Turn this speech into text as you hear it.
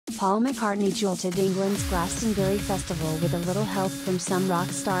Paul McCartney jolted England's Glastonbury festival with a little help from some rock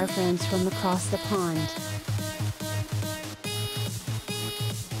star friends from across the pond.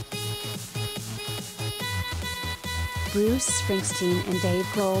 Bruce Springsteen and Dave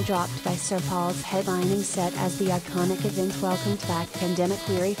Grohl dropped by Sir Paul's headlining set as the iconic event welcomed back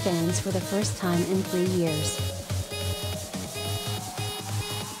pandemic-weary fans for the first time in 3 years.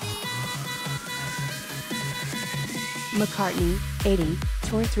 McCartney, 80,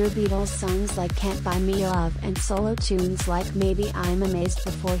 tore through Beatles songs like Can't Buy Me Love and solo tunes like Maybe I'm Amazed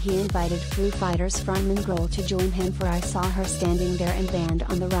before he invited Foo Fighters frontman Grohl to join him for I Saw Her Standing There and Band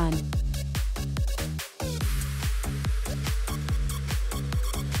on the Run.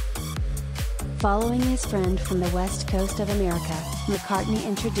 Following his friend from the west coast of America, McCartney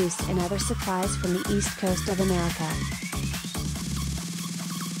introduced another surprise from the east coast of America.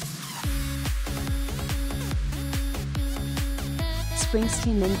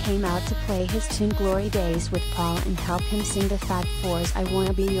 Springsteen then came out to play his tune Glory Days with Paul and help him sing the Fab Four's I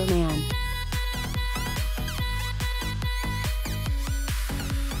Wanna Be Your Man.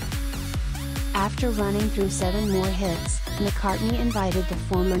 After running through 7 more hits, McCartney invited the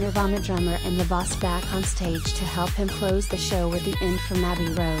former Nirvana drummer and the boss back on stage to help him close the show with the end from Abbey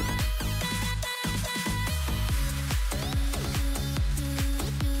Road.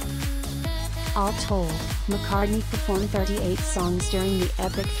 All told, McCartney performed 38 songs during the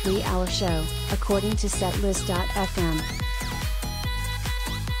epic 3-hour show, according to Setlist.fm.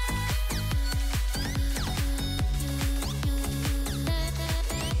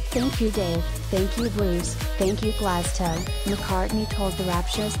 "Thank you Dave, thank you Bruce, thank you Glasgow," McCartney told the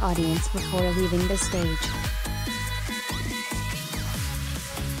Rapture's audience before leaving the stage.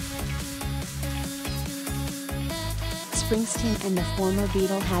 Springsteen and the former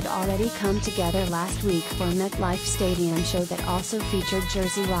Beatle had already come together last week for a MetLife Stadium show that also featured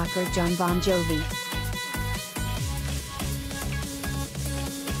Jersey rocker Jon Bon Jovi.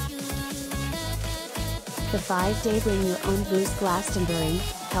 The 5-day Bring Your Own Blues Glastonbury,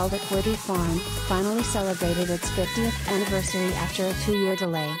 held at Woody Farm, finally celebrated its 50th anniversary after a 2-year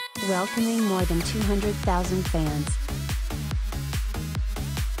delay, welcoming more than 200,000 fans.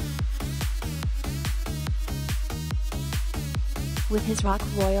 With his rock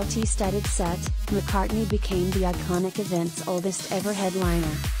royalty-studded set, McCartney became the iconic event's oldest ever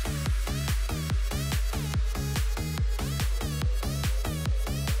headliner.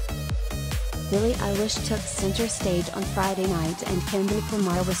 Billie Eilish took center stage on Friday night and Kendrick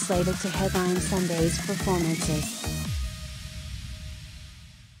Lamar was slated to headline Sunday's performances.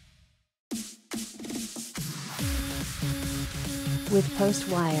 With post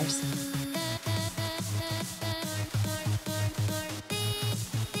wires,